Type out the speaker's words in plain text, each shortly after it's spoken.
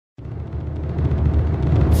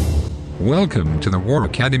Welcome to the War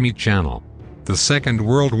Academy channel. The Second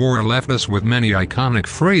World War left us with many iconic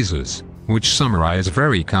phrases, which summarize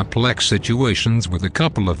very complex situations with a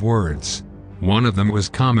couple of words. One of them was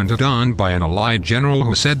commented on by an Allied general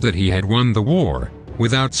who said that he had won the war,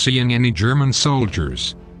 without seeing any German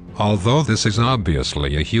soldiers. Although this is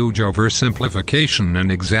obviously a huge oversimplification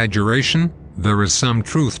and exaggeration, there is some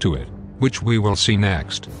truth to it, which we will see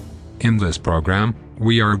next. In this program,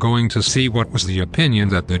 we are going to see what was the opinion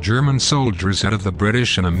that the German soldiers had of the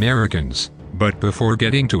British and Americans, but before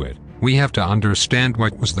getting to it, we have to understand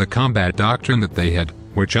what was the combat doctrine that they had,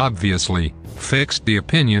 which obviously fixed the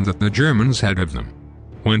opinion that the Germans had of them.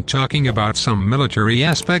 When talking about some military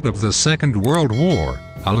aspect of the Second World War,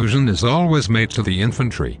 allusion is always made to the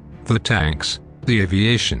infantry, the tanks, the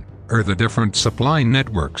aviation, or the different supply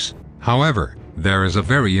networks. However, there is a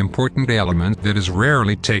very important element that is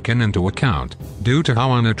rarely taken into account, due to how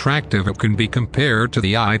unattractive it can be compared to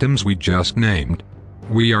the items we just named.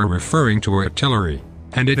 We are referring to artillery,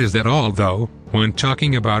 and it is that although, when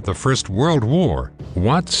talking about the First World War,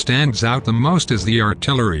 what stands out the most is the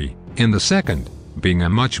artillery, in the Second, being a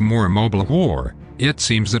much more mobile war, it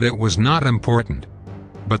seems that it was not important.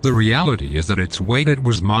 But the reality is that its weight it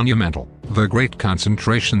was monumental. The great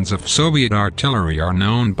concentrations of Soviet artillery are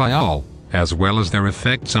known by all, as well as their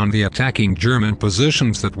effects on the attacking German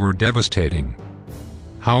positions that were devastating.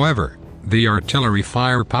 However, the artillery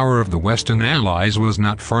firepower of the Western Allies was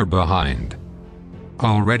not far behind.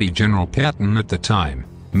 Already General Patton at the time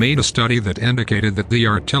made a study that indicated that the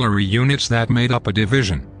artillery units that made up a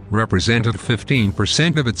division represented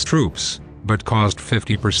 15% of its troops, but caused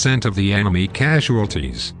 50% of the enemy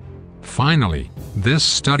casualties. Finally, this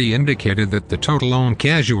study indicated that the total own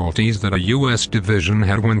casualties that a U.S. division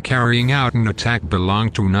had when carrying out an attack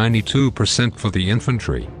belonged to 92% for the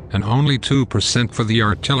infantry, and only 2% for the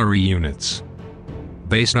artillery units.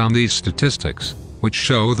 Based on these statistics, which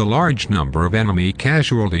show the large number of enemy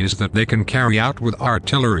casualties that they can carry out with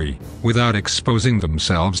artillery, without exposing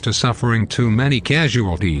themselves to suffering too many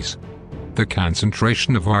casualties, the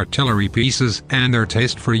concentration of artillery pieces and their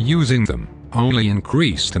taste for using them only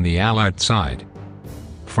increased in the Allied side.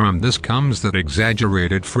 From this comes that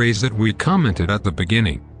exaggerated phrase that we commented at the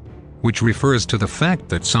beginning, which refers to the fact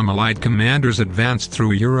that some Allied commanders advanced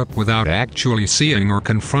through Europe without actually seeing or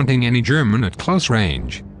confronting any German at close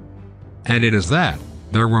range. And it is that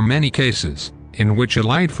there were many cases in which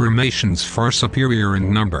Allied formations far superior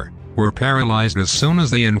in number were paralyzed as soon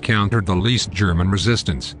as they encountered the least German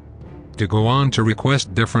resistance, to go on to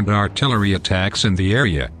request different artillery attacks in the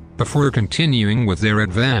area before continuing with their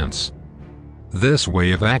advance. This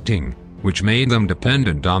way of acting, which made them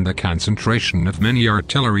dependent on the concentration of many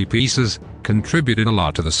artillery pieces, contributed a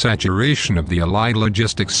lot to the saturation of the Allied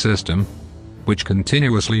logistics system, which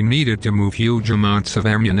continuously needed to move huge amounts of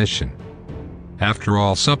ammunition. After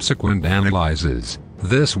all subsequent analyses,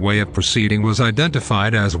 this way of proceeding was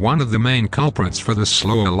identified as one of the main culprits for the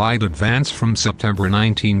slow Allied advance from September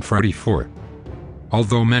 1944.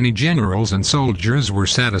 Although many generals and soldiers were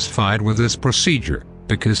satisfied with this procedure,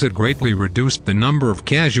 because it greatly reduced the number of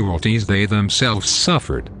casualties they themselves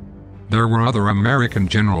suffered, there were other American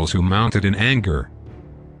generals who mounted in anger.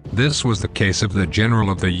 This was the case of the general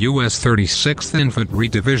of the U.S. 36th Infantry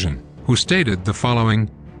Division, who stated the following: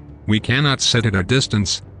 "We cannot sit at a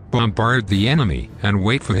distance, bombard the enemy, and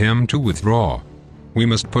wait for him to withdraw. We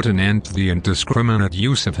must put an end to the indiscriminate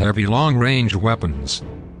use of heavy long-range weapons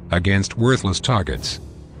against worthless targets."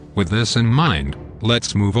 With this in mind,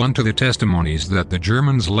 let's move on to the testimonies that the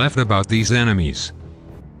Germans left about these enemies.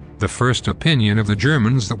 The first opinion of the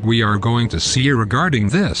Germans that we are going to see regarding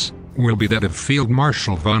this will be that of Field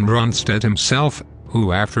Marshal von Rundstedt himself,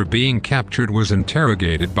 who after being captured was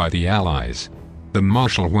interrogated by the Allies. The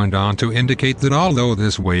Marshal went on to indicate that although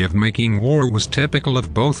this way of making war was typical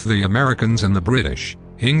of both the Americans and the British,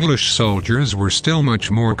 English soldiers were still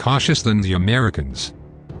much more cautious than the Americans.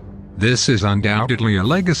 This is undoubtedly a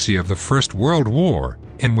legacy of the First World War,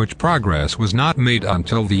 in which progress was not made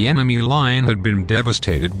until the enemy line had been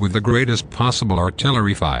devastated with the greatest possible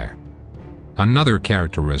artillery fire. Another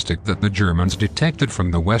characteristic that the Germans detected from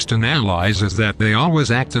the Western Allies is that they always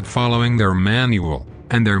acted following their manual,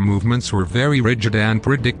 and their movements were very rigid and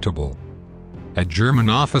predictable. A German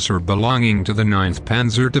officer belonging to the 9th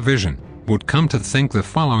Panzer Division would come to think the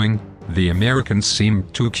following: "The Americans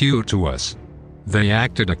seemed too cute to us. They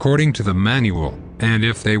acted according to the manual, and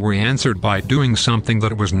if they were answered by doing something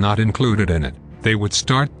that was not included in it, they would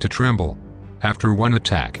start to tremble. After one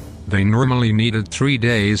attack, they normally needed 3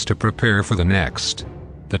 days to prepare for the next.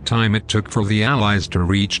 The time it took for the Allies to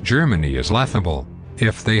reach Germany is laughable.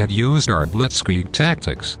 If they had used our blitzkrieg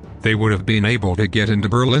tactics, they would have been able to get into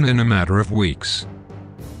Berlin in a matter of weeks.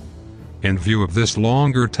 In view of this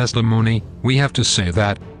longer testimony, we have to say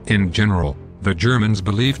that, in general, the Germans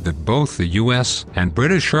believed that both the US and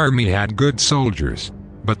British Army had good soldiers,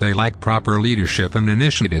 but they lacked proper leadership and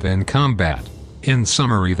initiative in combat. In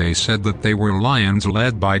summary, they said that they were lions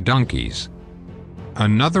led by donkeys.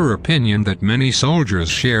 Another opinion that many soldiers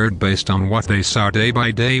shared based on what they saw day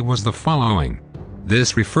by day was the following.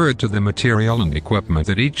 This referred to the material and equipment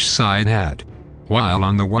that each side had. While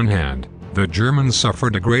on the one hand, the Germans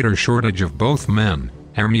suffered a greater shortage of both men,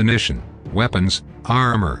 ammunition, weapons,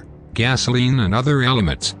 armor, gasoline and other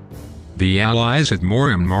elements, the Allies had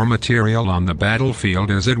more and more material on the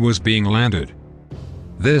battlefield as it was being landed.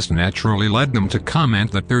 This naturally led them to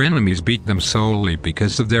comment that their enemies beat them solely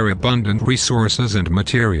because of their abundant resources and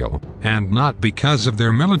material, and not because of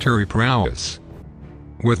their military prowess.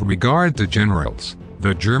 With regard to generals,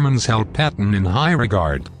 the Germans held Patton in high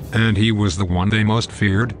regard, and he was the one they most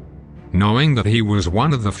feared. Knowing that he was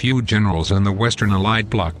one of the few generals in the Western Allied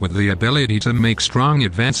bloc with the ability to make strong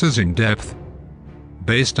advances in depth.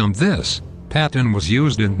 Based on this, Patton was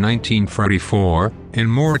used in 1944 in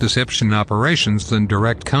more deception operations than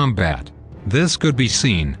direct combat. This could be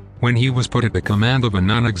seen when he was put at the command of a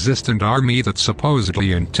non-existent army that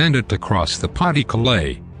supposedly intended to cross the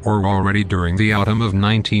Pas-de-Calais, or already during the autumn of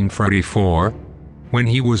 1944, when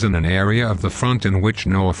he was in an area of the front in which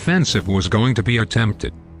no offensive was going to be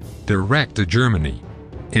attempted. Direct to Germany.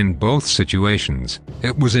 In both situations,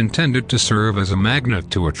 it was intended to serve as a magnet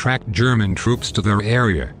to attract German troops to their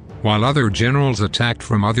area, while other generals attacked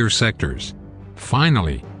from other sectors.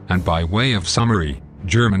 Finally, and by way of summary,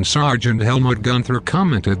 German Sergeant Helmut Gunther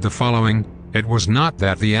commented the following: "It was not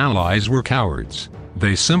that the Allies were cowards,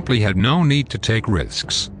 they simply had no need to take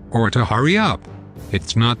risks, or to hurry up.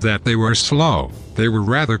 It's not that they were slow, they were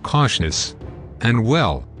rather cautious." And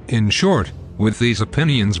well, in short, with these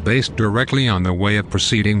opinions based directly on the way of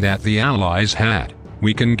proceeding that the Allies had,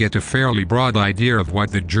 we can get a fairly broad idea of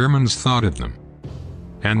what the Germans thought of them.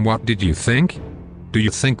 And what did you think? Do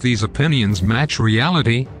you think these opinions match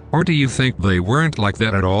reality, or do you think they weren't like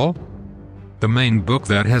that at all? The main book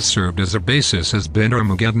that has served as a basis has been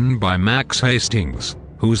Armageddon by Max Hastings,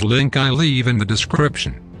 whose link I leave in the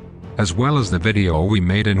description, as well as the video we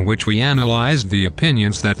made in which we analyzed the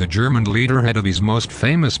opinions that the German leader had of his most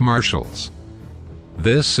famous marshals.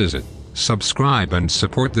 This is it. Subscribe and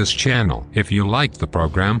support this channel if you liked the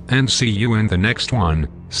program, and see you in the next one.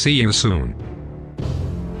 See you soon.